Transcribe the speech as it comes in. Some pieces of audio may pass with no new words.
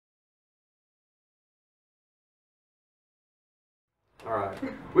All right.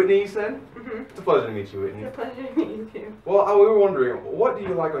 Whitney, you said? Mm-hmm. It's a pleasure to meet you, Whitney. It's a pleasure to meet you too. Well, we were wondering, what do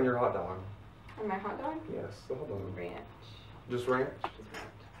you like on your hot dog? On my hot dog? Yes, the hot dog. Ranch. Just ranch? Just ranch.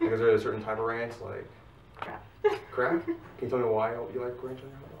 Like, is there a certain type of ranch, like Crap. Kraft? Can you tell me why you like ranch on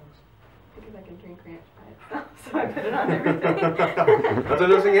your hot dogs? Because I can drink ranch by itself, so I put it on everything. That's an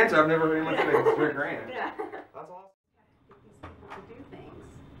interesting answer. I've never heard anyone say they drink ranch. Yeah. That's awesome. To do things.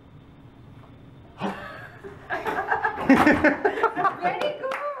 Very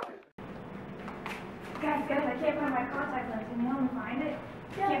good. Guys, I can't find my contact lens. Can you help me find it?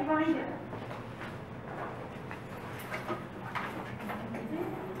 Yeah. Can't find it.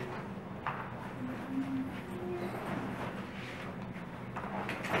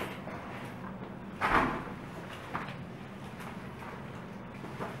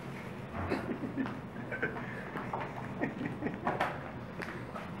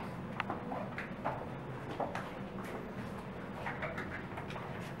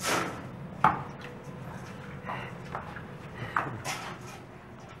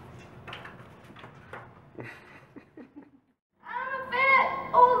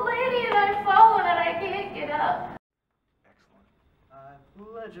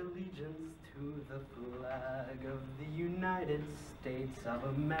 Pledge allegiance to the flag of the United States of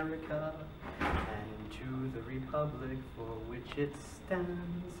America and to the republic for which it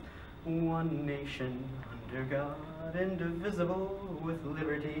stands, one nation under God, indivisible, with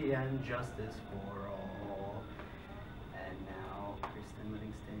liberty and justice for all. And now Kristen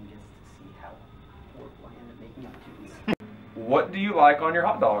Livingston gets to see how horrible I end up making up tunes. What do you like on your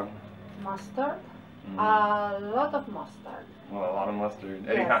hot dog? Mustard. A lot of mustard. Well, a lot of mustard.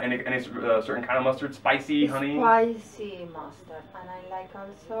 Yes. Any certain kind of mustard? Spicy, honey? Spicy mustard. And I like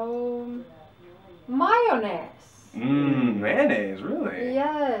also mayonnaise. Mayonnaise, really?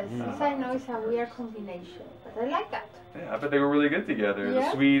 Yes. Yes, I know it's a weird combination, but I like that. Yeah, I bet they were really good together. Yeah.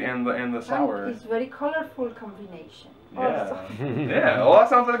 The sweet and the sour. And it's very colorful combination. Yeah. Yeah. Well, that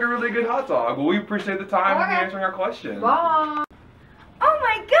sounds like a really good hot dog. Well, we appreciate the time and answering our questions. Bye. Oh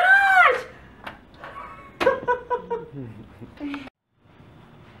my gosh!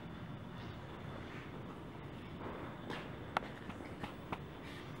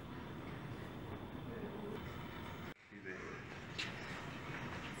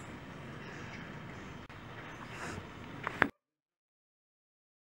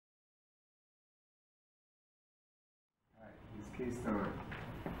 Keystone.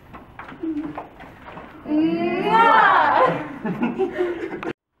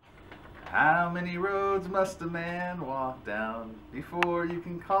 How many roads must a man walk down before you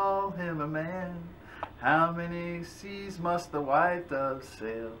can call him a man? How many seas must the white dove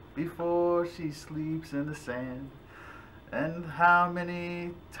sail before she sleeps in the sand? And how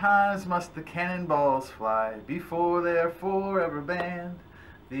many times must the cannonballs fly before they're forever banned?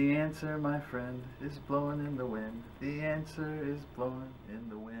 The answer, my friend, is blowing in the wind. The answer is blowing in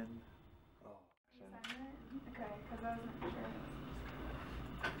the wind. Okay, because I wasn't sure.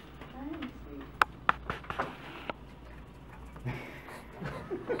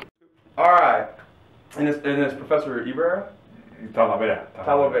 Alright. And it's Professor Ibarra?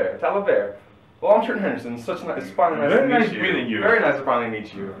 Talavera. Well, I'm Trent Henderson. It's finally nice Very to nice meet you. meeting you. Very nice to finally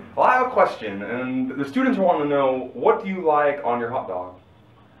meet you. Well, I have a question, and the students want to know, what do you like on your hot dog?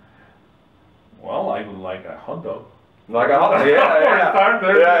 Well, I would like a hot dog. Like a hot dog?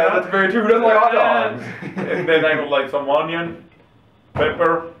 Yeah, that's very true. Who doesn't like hot dogs? And then I would like some onion,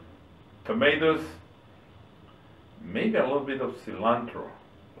 pepper, tomatoes, maybe a little bit of cilantro.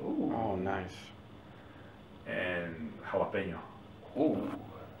 Ooh. Oh, nice. And jalapeno. Ooh.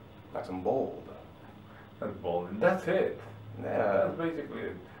 Like some bold. That's bold. And that's it. Yeah. That's basically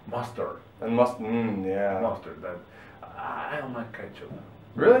it. Mustard. And yeah. Mustard. I don't like ketchup.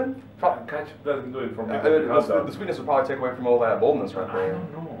 Really? Ketchup doesn't do it for me. The sweetness would probably take away from all that boldness right there. I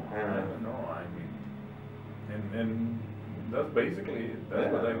don't know. Yeah. I don't know. I mean, and that's basically it.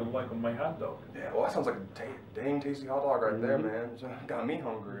 That's what I would like on my hot dog. Yeah, well, that sounds like a dang tasty hot dog right there, man. So, got me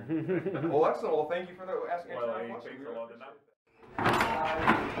hungry. Well, excellent. Well, thank you for answering my question. Thanks a lot.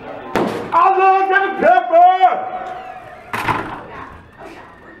 I love that pepper!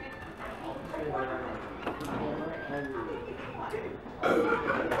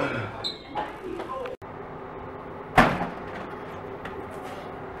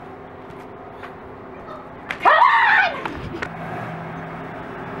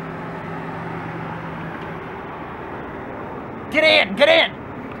 Get in! Get in!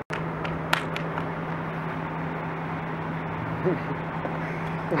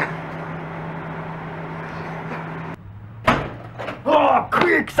 Oh,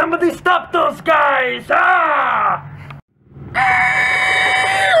 quick! Somebody stop those guys! Ah!